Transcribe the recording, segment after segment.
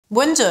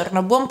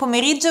Buongiorno, buon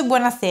pomeriggio e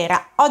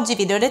buonasera. Oggi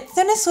video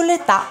lezione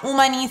sull'età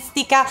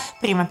umanistica.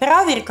 Prima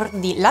però vi ricordo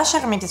di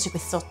lasciare un mi piace qui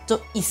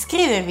sotto,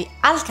 iscrivervi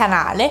al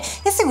canale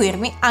e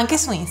seguirmi anche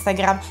su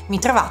Instagram. Mi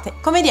trovate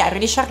come Diario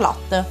di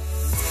Charlotte.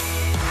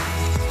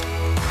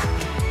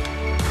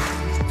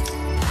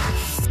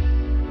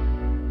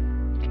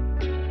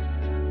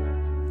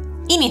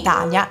 In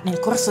Italia, nel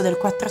corso del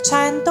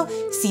 400,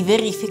 si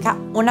verifica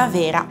una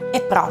vera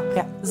e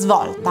propria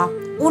svolta,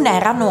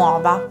 un'era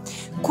nuova,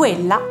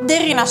 quella del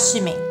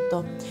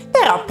Rinascimento.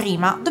 Però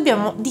prima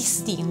dobbiamo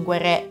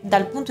distinguere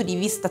dal punto di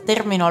vista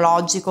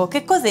terminologico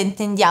che cosa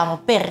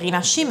intendiamo per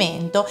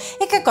Rinascimento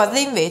e che cosa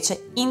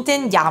invece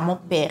intendiamo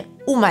per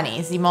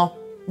Umanesimo.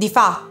 Di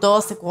fatto,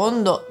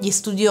 secondo gli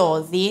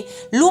studiosi,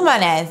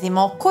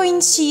 l'Umanesimo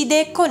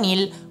coincide con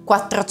il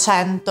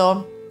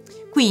 400.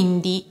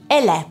 Quindi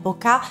è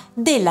l'epoca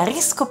della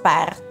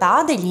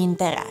riscoperta degli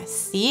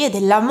interessi e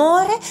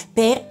dell'amore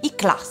per i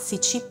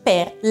classici,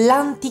 per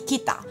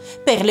l'antichità,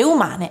 per le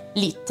umane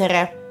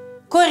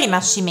littere. Con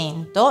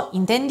Rinascimento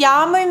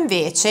intendiamo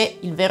invece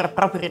il vero e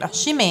proprio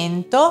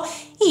Rinascimento,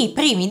 i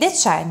primi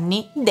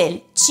decenni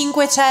del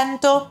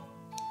Cinquecento.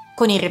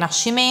 Con il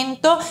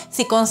Rinascimento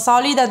si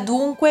consolida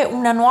dunque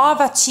una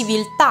nuova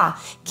civiltà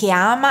che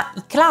ama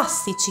i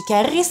classici, che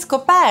ha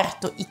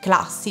riscoperto i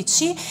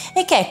classici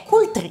e che è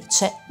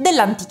cultrice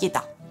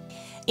dell'antichità.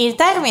 Il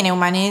termine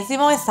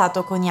umanesimo è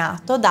stato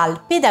coniato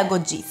dal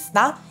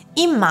pedagogista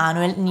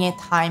Immanuel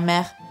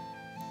Nietheimer.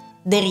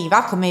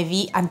 Deriva, come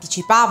vi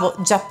anticipavo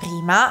già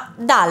prima,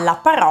 dalla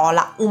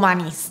parola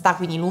umanista,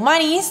 quindi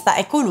l'umanista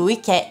è colui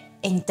che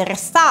è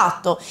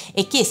interessato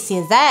e che si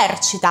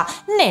esercita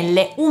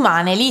nelle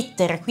umane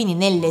littere, quindi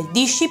nelle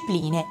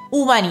discipline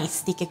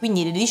umanistiche,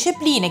 quindi le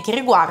discipline che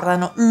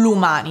riguardano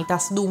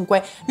l'humanitas,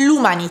 dunque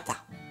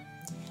l'umanità.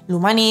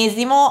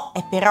 L'umanesimo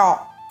è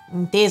però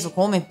inteso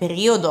come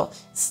periodo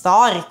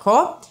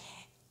storico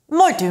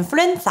molto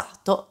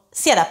influenzato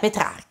sia da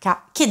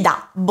Petrarca che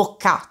da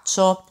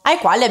Boccaccio, ai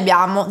quali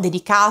abbiamo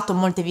dedicato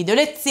molte video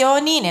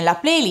lezioni nella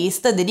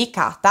playlist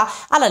dedicata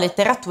alla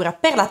letteratura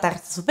per la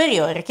terza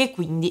superiore, che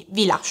quindi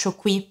vi lascio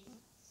qui.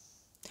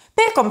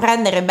 Per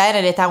comprendere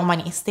bene l'età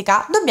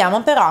umanistica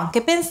dobbiamo però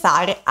anche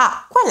pensare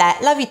a qual è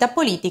la vita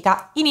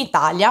politica in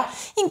Italia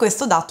in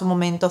questo dato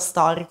momento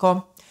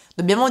storico.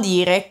 Dobbiamo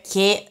dire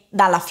che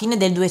dalla fine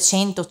del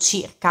 200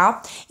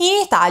 circa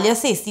in Italia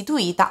si è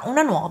istituita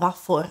una nuova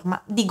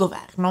forma di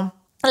governo,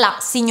 la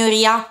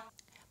signoria.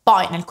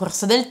 Poi nel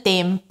corso del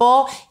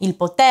tempo il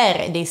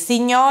potere dei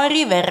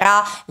signori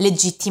verrà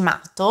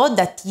legittimato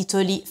da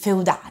titoli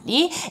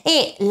feudali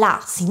e la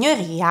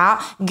signoria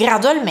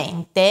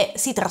gradualmente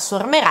si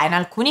trasformerà in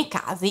alcuni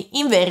casi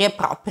in veri e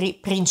propri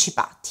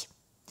principati.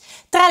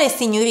 Tra le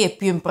signorie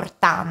più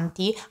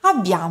importanti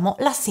abbiamo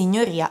la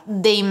signoria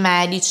dei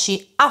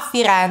Medici a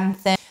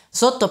Firenze.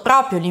 Sotto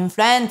proprio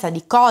l'influenza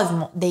di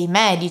Cosimo dei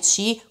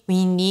Medici,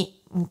 quindi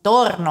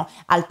intorno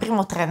al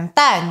primo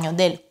trentennio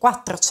del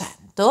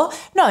 400,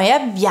 noi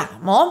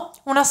abbiamo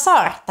una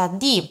sorta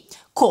di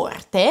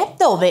corte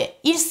dove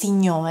il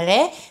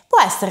signore può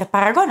essere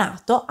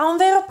paragonato a un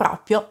vero e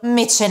proprio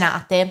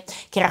mecenate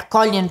che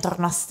raccoglie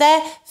intorno a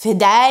sé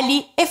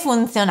fedeli e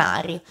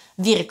funzionari.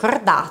 Vi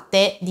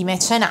ricordate di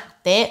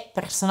Mecenate,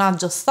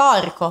 personaggio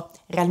storico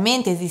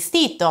realmente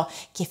esistito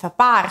che fa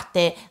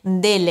parte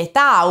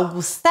dell'età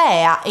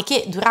augustea e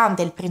che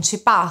durante il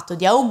principato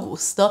di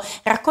Augusto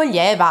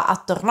raccoglieva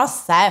attorno a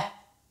sé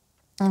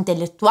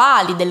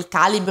intellettuali del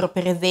calibro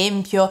per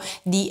esempio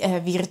di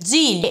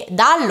Virgilio.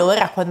 Da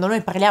allora, quando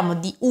noi parliamo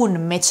di un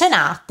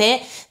mecenate,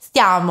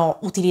 stiamo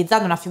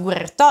utilizzando una figura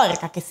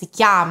retorica che si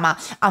chiama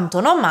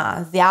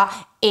antonomasia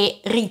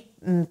e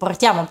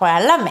portiamo poi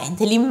alla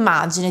mente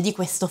l'immagine di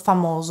questo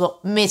famoso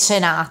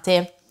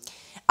mecenate.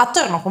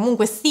 Attorno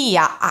comunque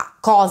sia a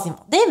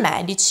Cosimo dei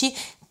Medici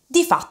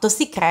di fatto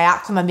si crea,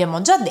 come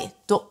abbiamo già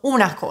detto,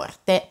 una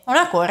corte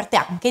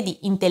anche di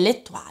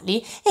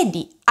intellettuali e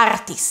di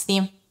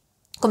artisti.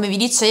 Come vi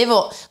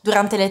dicevo,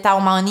 durante l'età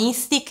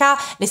umanistica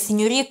le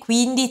signorie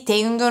quindi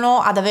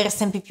tendono ad avere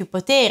sempre più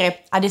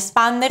potere, ad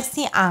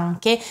espandersi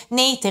anche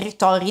nei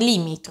territori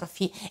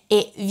limitrofi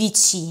e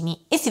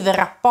vicini e si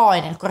verrà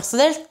poi nel corso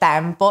del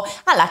tempo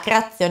alla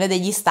creazione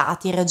degli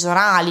stati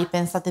regionali.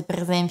 Pensate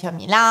per esempio a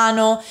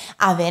Milano,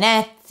 a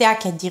Venezia,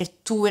 che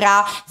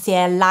addirittura si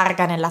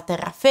allarga nella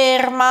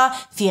terraferma,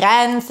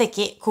 Firenze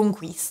che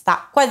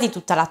conquista quasi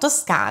tutta la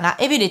Toscana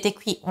e vedete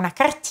qui una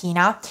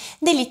cartina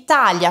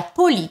dell'Italia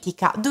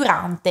politica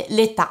durante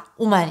l'età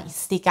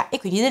umanistica e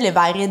quindi delle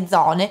varie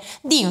zone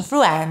di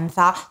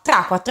influenza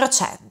tra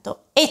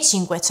 400 e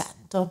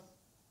 500.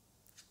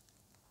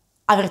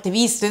 Avrete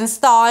visto in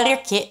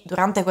storia che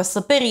durante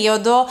questo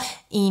periodo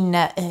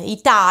in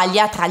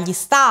Italia, tra gli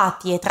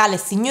stati e tra le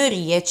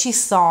signorie, ci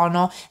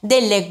sono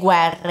delle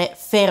guerre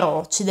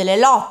feroci, delle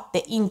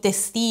lotte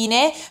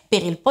intestine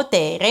per il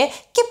potere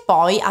che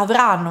poi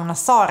avranno una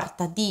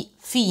sorta di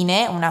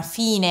fine, una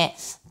fine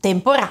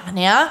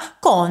temporanea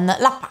con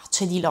la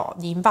pace di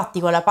Lodi.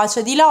 Infatti con la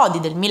pace di Lodi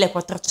del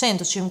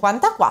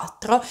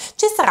 1454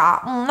 ci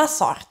sarà una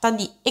sorta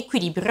di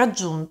equilibrio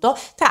raggiunto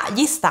tra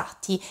gli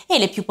stati e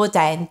le più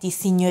potenti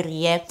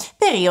signorie,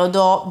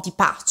 periodo di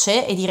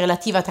pace e di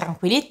relativa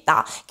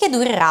tranquillità che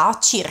durerà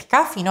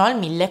circa fino al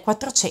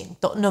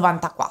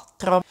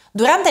 1494.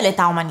 Durante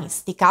l'età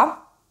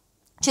umanistica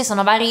ci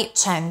sono vari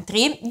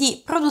centri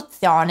di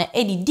produzione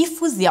e di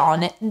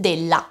diffusione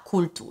della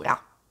cultura.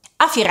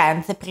 A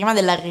Firenze, prima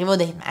dell'arrivo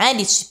dei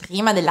Medici,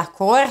 prima della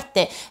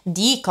corte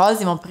di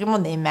Cosimo I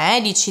dei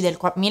Medici del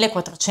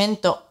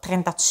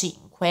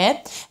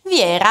 1435, vi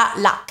era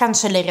la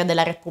Cancelleria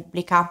della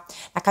Repubblica.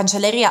 La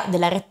Cancelleria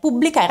della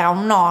Repubblica era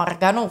un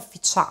organo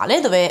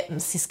ufficiale dove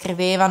si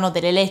scrivevano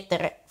delle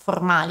lettere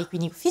formali,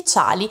 quindi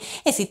ufficiali,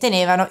 e si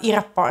tenevano i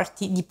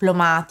rapporti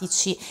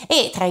diplomatici.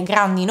 E tra i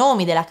grandi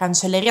nomi della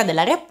Cancelleria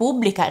della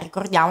Repubblica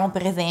ricordiamo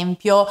per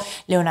esempio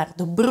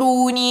Leonardo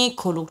Bruni,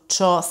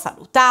 Coluccio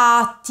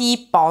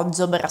Salutati,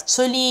 Poggio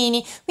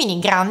Bracciolini, quindi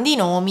grandi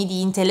nomi di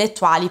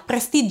intellettuali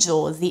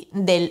prestigiosi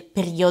del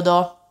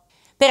periodo.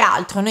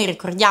 Peraltro noi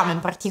ricordiamo in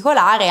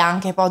particolare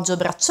anche Poggio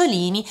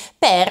Bracciolini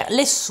per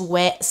le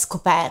sue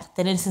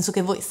scoperte, nel senso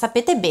che voi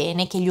sapete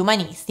bene che gli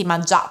umanisti, ma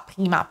già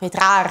prima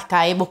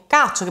Petrarca e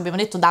Boccaccio, che abbiamo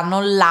detto danno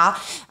là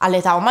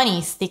all'età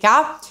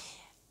umanistica,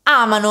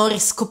 amano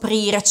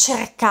riscoprire,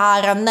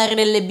 cercare, andare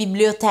nelle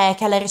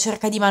biblioteche alla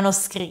ricerca di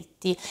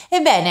manoscritti.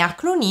 Ebbene, a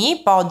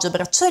Cluny, Poggio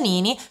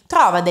Bracciolini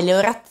trova delle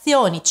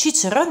orazioni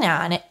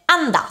ciceroniane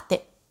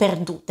andate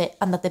perdute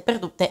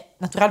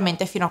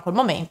naturalmente fino a quel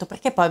momento,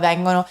 perché poi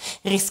vengono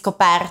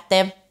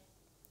riscoperte.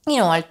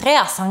 Inoltre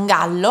a San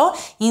Gallo,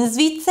 in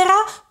Svizzera,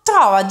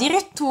 trova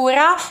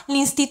addirittura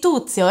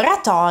l'Institutio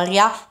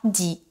Oratoria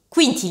di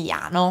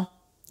Quintiliano.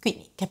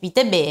 Quindi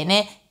capite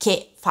bene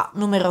che fa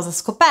numerose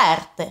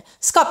scoperte,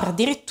 scopre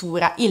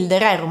addirittura il De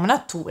Rerum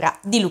Natura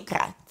di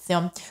Lucrezio.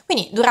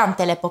 Quindi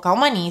durante l'epoca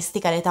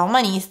umanistica, l'età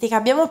umanistica,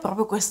 abbiamo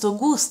proprio questo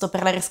gusto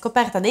per la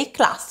riscoperta dei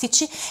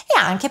classici e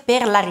anche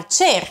per la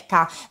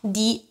ricerca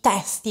di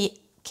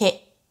testi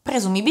che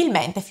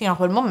presumibilmente fino a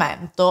quel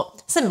momento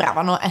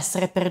sembravano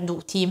essere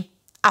perduti.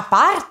 A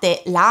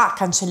parte la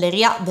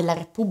Cancelleria della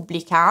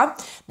Repubblica,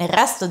 nel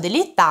resto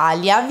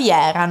dell'Italia vi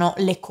erano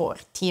le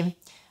corti.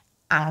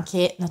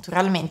 Anche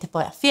naturalmente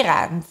poi a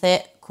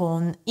Firenze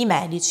con i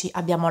Medici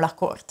abbiamo la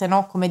corte,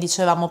 no? Come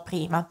dicevamo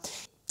prima.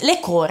 Le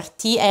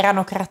corti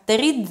erano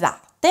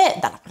caratterizzate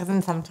dalla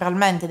presenza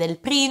naturalmente del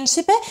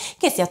principe,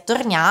 che si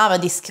attorniava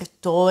di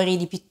scrittori,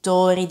 di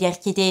pittori, di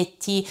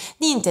architetti,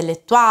 di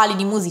intellettuali,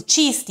 di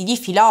musicisti, di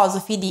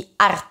filosofi, di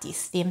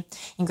artisti.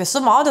 In questo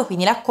modo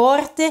quindi la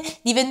corte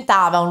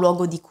diventava un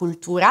luogo di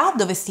cultura,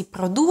 dove si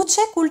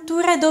produce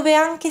cultura e dove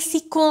anche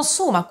si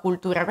consuma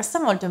cultura. Questo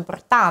è molto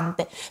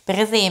importante. Per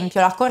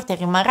esempio la corte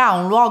rimarrà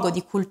un luogo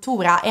di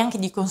cultura e anche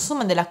di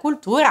consumo della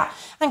cultura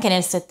anche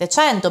nel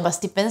Settecento,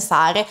 basti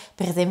pensare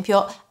per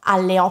esempio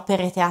alle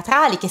opere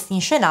teatrali che si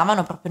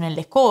inscenavano proprio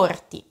nelle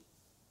corti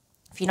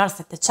fino al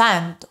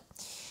Settecento.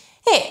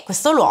 E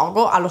questo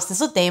luogo allo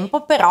stesso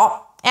tempo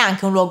però è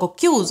anche un luogo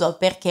chiuso,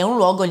 perché è un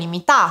luogo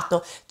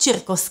limitato,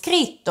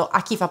 circoscritto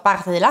a chi fa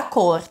parte della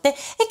corte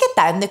e che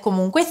tende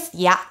comunque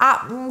sia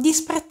a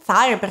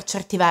disprezzare per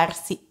certi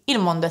versi il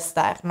mondo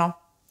esterno.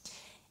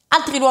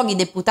 Altri luoghi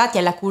deputati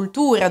alla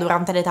cultura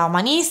durante l'età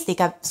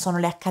umanistica sono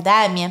le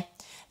accademie,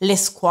 le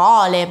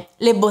scuole,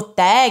 le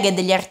botteghe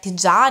degli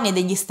artigiani e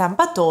degli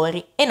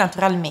stampatori e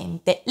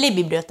naturalmente le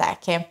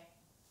biblioteche.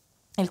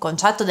 Il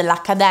concetto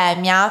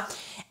dell'accademia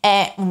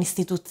è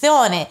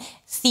un'istituzione,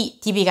 sì,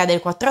 tipica del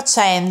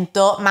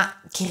Quattrocento, ma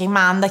che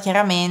rimanda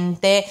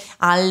chiaramente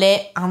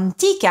alle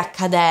antiche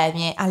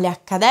accademie, alle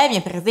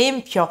accademie per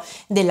esempio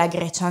della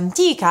Grecia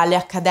antica, alle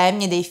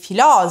accademie dei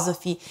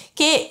filosofi,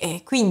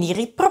 che quindi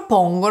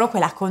ripropongono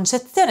quella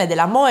concezione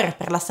dell'amore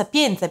per la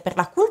sapienza e per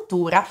la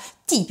cultura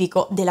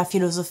tipico della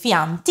filosofia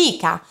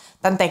antica,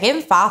 tant'è che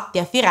infatti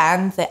a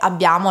Firenze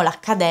abbiamo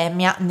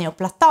l'Accademia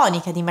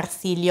Neoplatonica di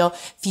Marsilio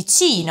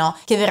Ficino,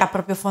 che verrà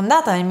proprio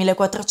fondata nel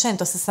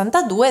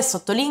 1462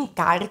 sotto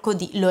l'incarico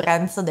di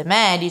Lorenzo de'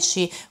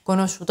 Medici,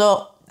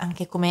 conosciuto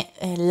anche come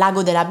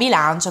l'ago della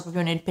bilancia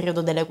proprio nel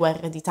periodo delle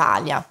guerre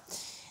d'Italia.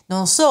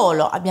 Non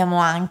solo, abbiamo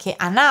anche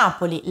a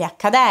Napoli le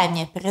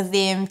accademie, per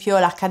esempio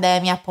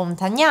l'Accademia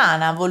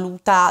Pontagnana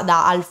voluta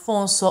da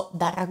Alfonso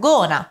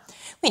d'Aragona.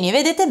 Quindi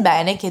vedete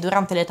bene che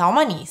durante l'età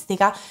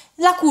umanistica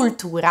la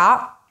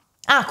cultura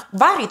ha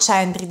vari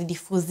centri di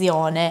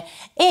diffusione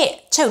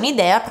e c'è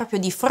un'idea proprio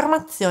di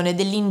formazione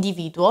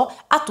dell'individuo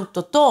a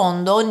tutto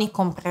tondo,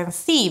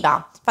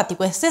 onnicomprensiva. Infatti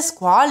queste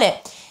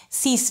scuole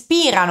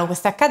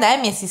queste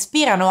accademie si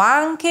ispirano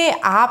anche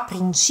a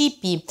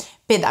principi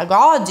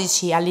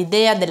pedagogici,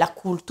 all'idea della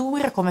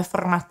cultura come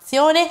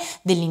formazione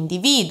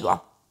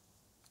dell'individuo.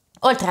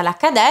 Oltre alle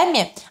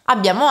accademie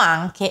abbiamo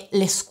anche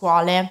le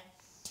scuole.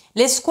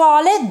 Le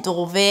scuole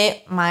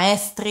dove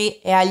maestri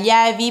e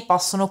allievi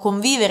possono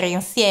convivere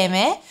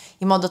insieme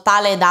in modo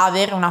tale da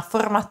avere una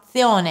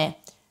formazione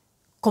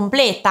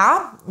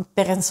completa,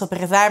 penso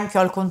per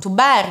esempio al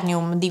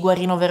Contubernium di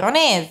Guarino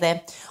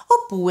Veronese,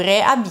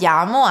 Oppure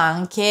abbiamo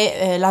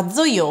anche la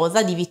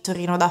Zoiosa di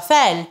Vittorino da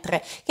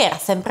Feltre, che era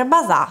sempre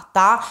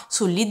basata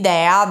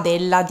sull'idea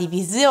della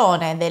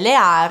divisione delle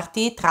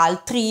arti tra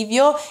il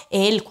trivio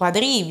e il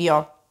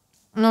quadrivio.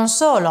 Non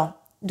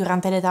solo.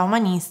 Durante l'età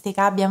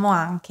umanistica abbiamo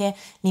anche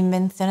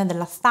l'invenzione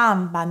della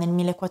stampa nel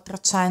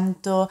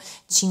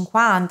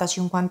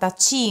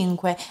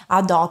 1450-55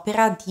 ad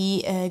opera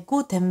di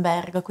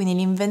Gutenberg, quindi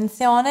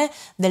l'invenzione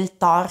del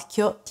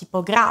torchio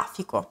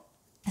tipografico.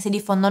 Si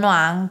diffondono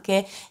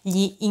anche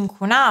gli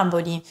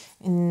incunaboli.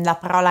 La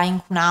parola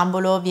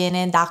incunabolo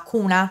viene da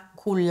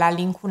culla,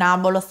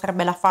 l'incunabolo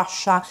sarebbe la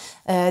fascia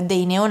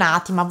dei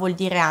neonati, ma vuol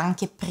dire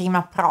anche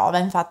prima prova.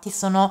 Infatti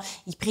sono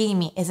i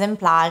primi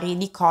esemplari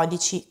di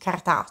codici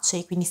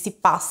cartacei, quindi si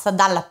passa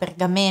dalla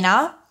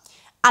pergamena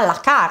alla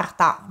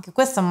carta, anche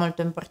questo è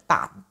molto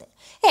importante.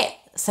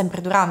 E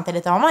sempre durante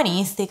l'età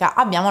umanistica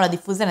abbiamo la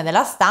diffusione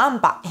della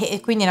stampa e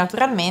quindi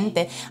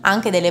naturalmente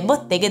anche delle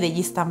botteghe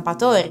degli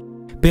stampatori.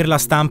 Per la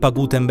stampa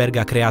Gutenberg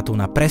ha creato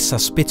una pressa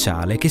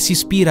speciale che si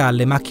ispira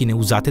alle macchine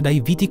usate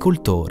dai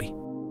viticoltori.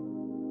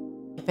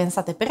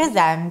 Pensate per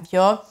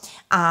esempio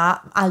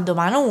a Aldo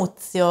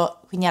Manuzio,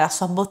 quindi alla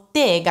sua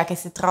bottega che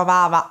si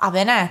trovava a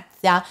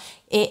Venezia,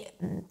 e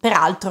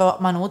peraltro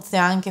Manuzio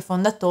è anche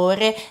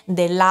fondatore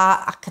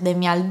della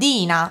Accademia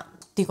Aldina.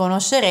 Tutti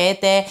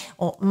conoscerete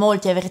o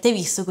molti avrete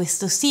visto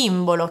questo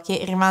simbolo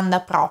che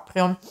rimanda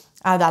proprio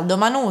ad Aldo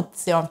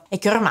Manuzio e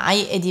che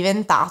ormai è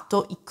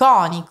diventato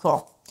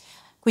iconico.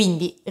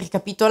 Quindi,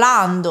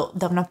 ricapitolando,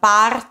 da una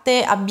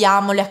parte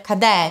abbiamo le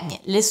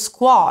accademie, le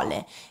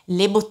scuole,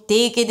 le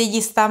botteghe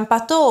degli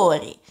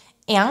stampatori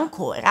e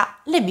ancora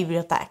le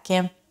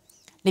biblioteche.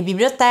 Le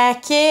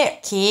biblioteche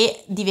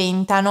che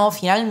diventano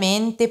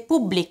finalmente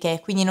pubbliche,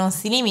 quindi non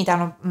si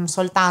limitano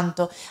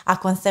soltanto a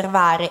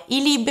conservare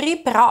i libri,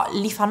 però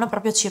li fanno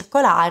proprio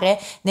circolare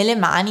nelle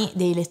mani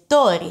dei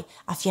lettori.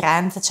 A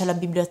Firenze c'è la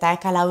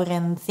Biblioteca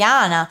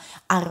Laurenziana,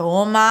 a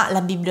Roma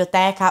la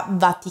Biblioteca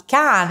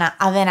Vaticana,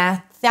 a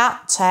Venezia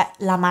c'è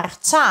la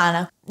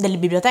Marciana, delle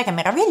biblioteche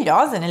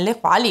meravigliose nelle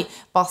quali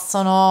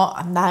possono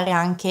andare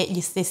anche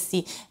gli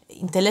stessi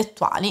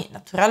intellettuali,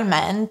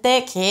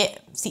 naturalmente,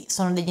 che sì,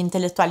 sono degli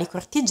intellettuali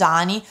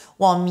cortigiani,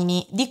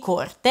 uomini di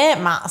corte,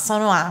 ma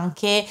sono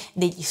anche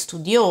degli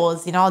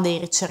studiosi, no? Dei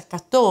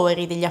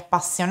ricercatori, degli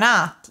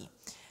appassionati.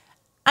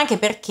 Anche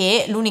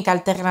perché l'unica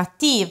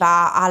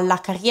alternativa alla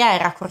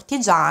carriera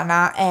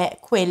cortigiana è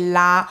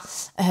quella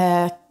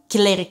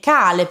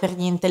clericale per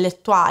gli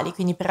intellettuali,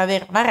 quindi per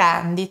avere una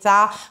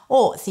rendita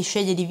o si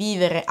sceglie di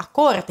vivere a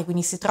corte,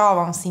 quindi si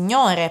trova un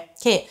signore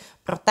che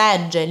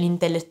protegge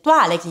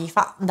l'intellettuale, che gli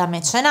fa da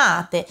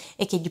mecenate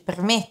e che gli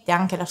permette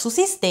anche la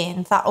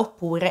sussistenza,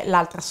 oppure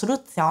l'altra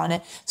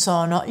soluzione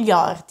sono gli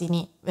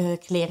ordini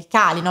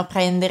clericali, no?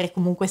 Prendere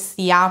comunque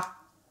sia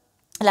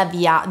la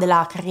via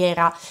della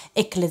carriera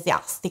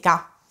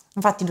ecclesiastica.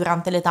 Infatti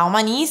durante l'età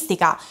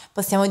umanistica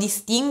possiamo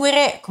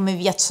distinguere, come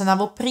vi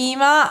accennavo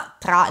prima,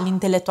 tra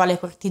l'intellettuale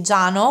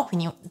cortigiano,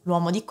 quindi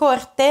l'uomo di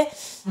corte,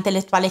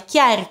 l'intellettuale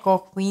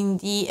chierico,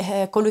 quindi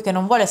colui che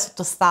non vuole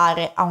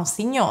sottostare a un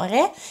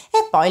signore,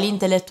 e poi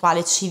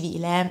l'intellettuale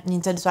civile.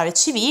 L'intellettuale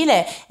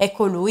civile è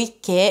colui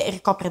che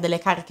ricopre delle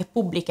cariche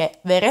pubbliche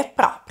vere e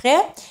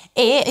proprie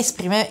e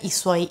esprime i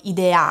suoi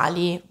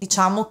ideali.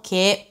 Diciamo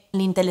che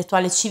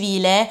l'intellettuale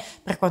civile,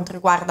 per quanto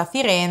riguarda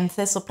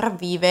Firenze,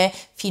 sopravvive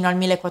fino al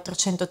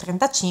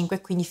 1435,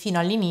 quindi fino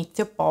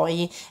all'inizio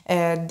poi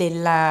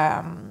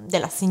della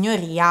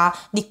signoria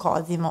di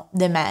Cosimo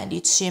de'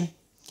 Medici.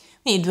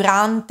 Quindi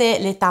durante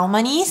l'età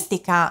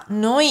umanistica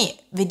noi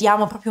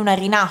vediamo proprio una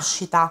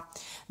rinascita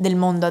del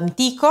mondo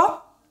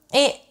antico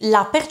e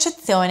la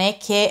percezione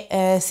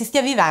che si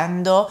stia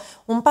vivendo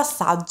un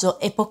passaggio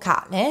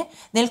epocale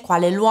nel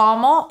quale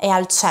l'uomo è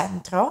al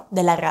centro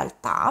della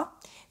realtà,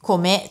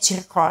 come ci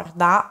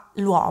ricorda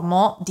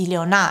l'uomo di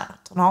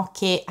Leonardo, no?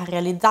 Che ha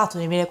realizzato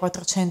nel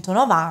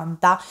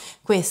 1490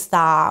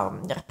 questa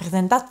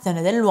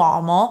rappresentazione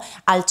dell'uomo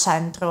al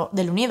centro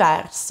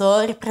dell'universo,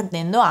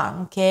 riprendendo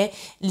anche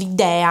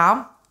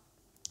l'idea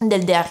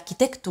del De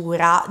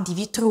Architectura di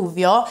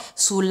Vitruvio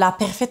sulla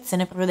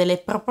perfezione proprio delle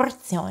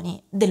proporzioni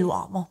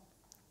dell'uomo.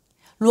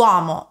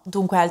 L'uomo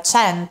dunque è al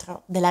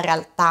centro della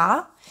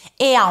realtà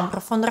e ha un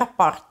profondo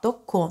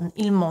rapporto con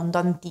il mondo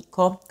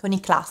antico, con i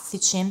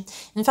classici.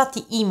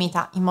 Infatti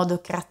imita in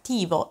modo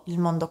creativo il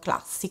mondo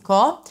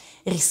classico,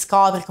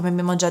 riscopre, come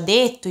abbiamo già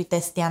detto, i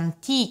testi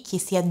antichi,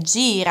 si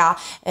aggira,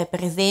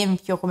 per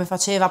esempio come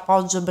faceva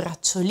Poggio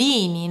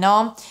Bracciolini,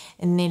 no?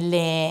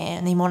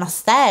 Nei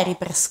monasteri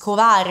per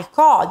scovare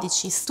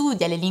codici,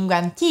 studia le lingue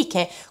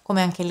antiche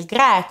come anche il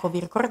greco. Vi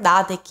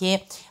ricordate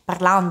che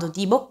parlando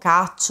di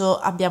Boccaccio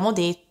abbiamo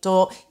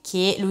detto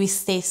che lui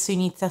stesso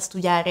inizia a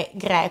studiare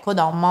greco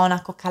da un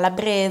monaco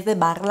calabrese,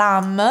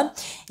 Barlam,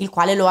 il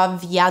quale lo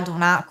avvia ad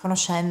una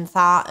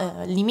conoscenza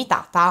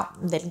limitata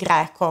del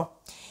greco,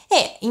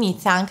 e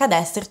inizia anche ad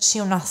esserci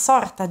una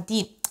sorta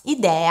di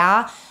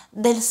idea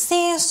del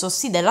senso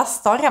sì della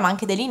storia, ma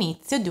anche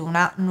dell'inizio di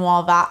una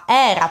nuova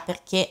era,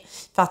 perché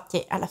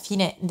infatti alla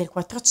fine del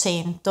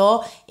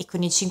 400 e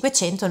con il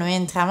 500 noi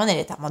entriamo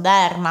nell'età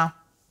moderna.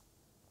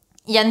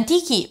 Gli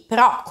antichi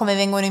però come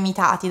vengono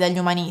imitati dagli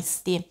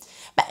umanisti?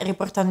 Beh,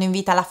 riportando in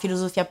vita la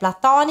filosofia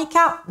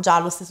platonica, già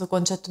lo stesso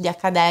concetto di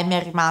accademia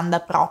rimanda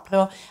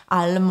proprio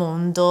al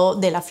mondo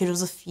della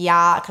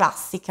filosofia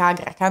classica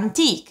greca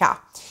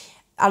antica.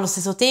 Allo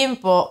stesso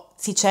tempo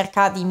si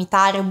cerca di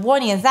imitare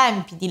buoni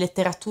esempi di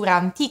letteratura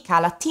antica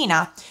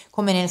latina,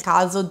 come nel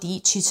caso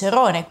di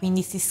Cicerone,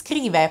 quindi si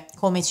scrive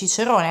come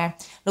Cicerone,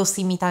 lo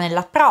si imita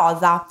nella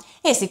prosa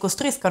e si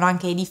costruiscono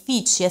anche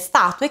edifici e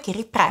statue che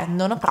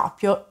riprendono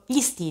proprio gli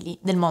stili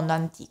del mondo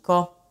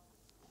antico.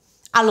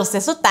 Allo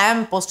stesso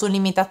tempo,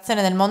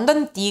 sull'imitazione del mondo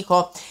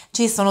antico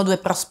ci sono due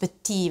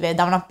prospettive.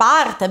 Da una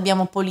parte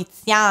abbiamo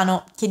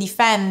Poliziano che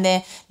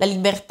difende la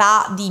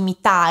libertà di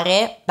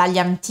imitare dagli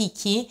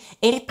antichi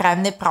e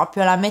riprende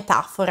proprio la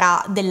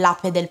metafora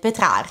dell'ape del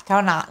Petrarca,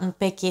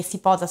 un'ape che si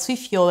posa sui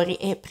fiori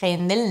e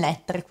prende il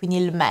nettare, quindi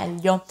il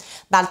meglio.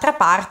 D'altra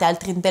parte,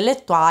 altri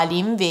intellettuali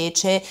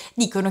invece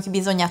dicono che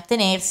bisogna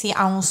attenersi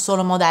a un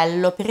solo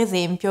modello, per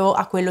esempio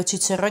a quello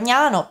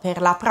ciceroniano per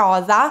la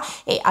prosa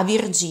e a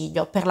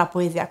Virgilio per la poesia.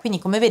 Quindi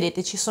come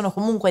vedete ci sono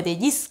comunque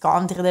degli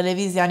scontri, delle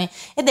visioni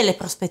e delle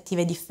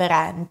prospettive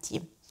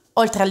differenti.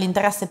 Oltre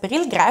all'interesse per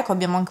il greco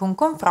abbiamo anche un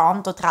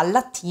confronto tra il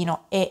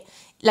latino e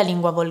la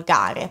lingua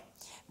volgare,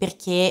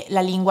 perché la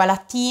lingua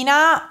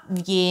latina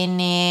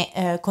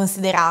viene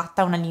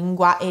considerata una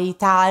lingua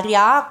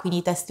elitaria, quindi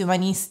i testi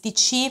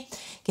umanistici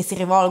che si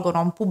rivolgono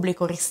a un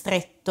pubblico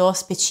ristretto,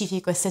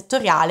 specifico e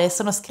settoriale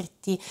sono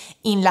scritti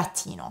in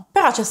latino.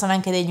 Però ci sono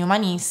anche degli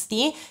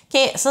umanisti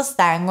che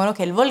sostengono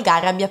che il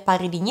volgare abbia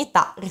pari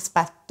dignità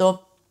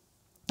rispetto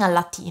al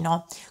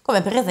latino,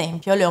 come per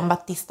esempio Leon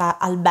Battista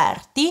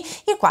Alberti,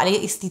 il quale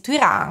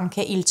istituirà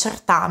anche il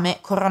certame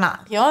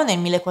coronario nel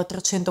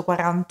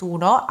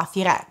 1441 a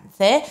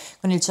Firenze.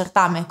 Con il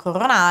certame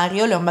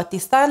coronario Leon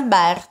Battista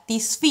Alberti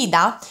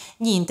sfida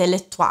gli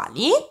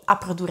intellettuali a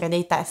produrre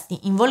dei testi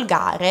in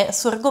volgare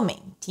su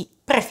argomenti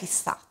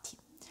prefissati.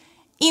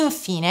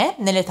 Infine,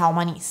 nell'età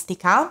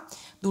umanistica,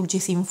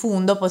 dulcis in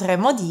fundo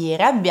potremmo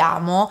dire,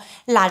 abbiamo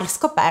la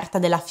riscoperta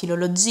della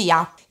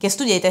filologia, che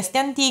studia i testi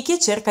antichi e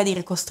cerca di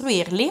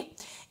ricostruirli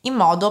in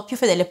modo più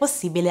fedele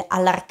possibile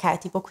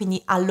all'archetipo,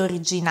 quindi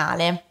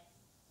all'originale.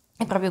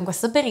 È proprio in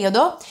questo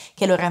periodo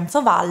che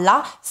Lorenzo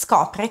Valla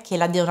scopre che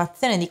la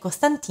donazione di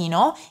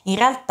Costantino in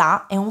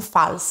realtà è un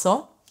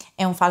falso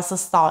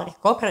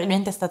storico,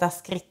 probabilmente è stata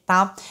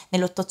scritta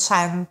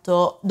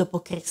nell'800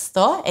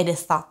 d.C. ed è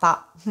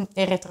stata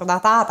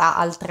retrodatata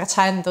al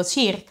 300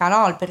 circa,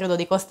 no? Al periodo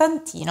di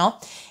Costantino,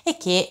 e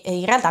che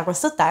in realtà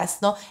questo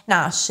testo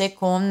nasce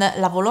con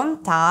la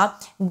volontà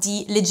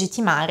di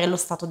legittimare lo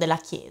stato della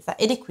Chiesa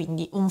ed è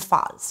quindi un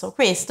falso.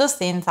 Questo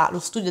senza lo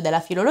studio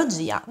della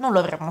filologia non lo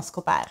avremmo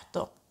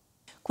scoperto.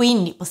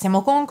 Quindi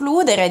possiamo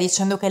concludere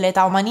dicendo che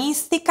l'età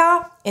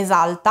umanistica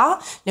esalta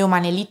le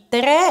umane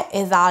littere,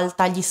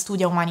 esalta gli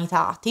studia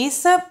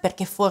humanitatis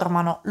perché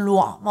formano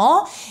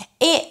l'uomo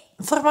e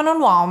formano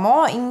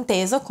l'uomo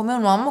inteso come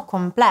un uomo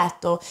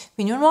completo,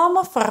 quindi un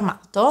uomo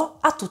formato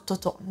a tutto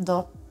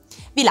tondo.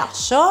 Vi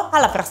lascio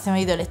alla prossima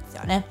video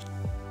lezione.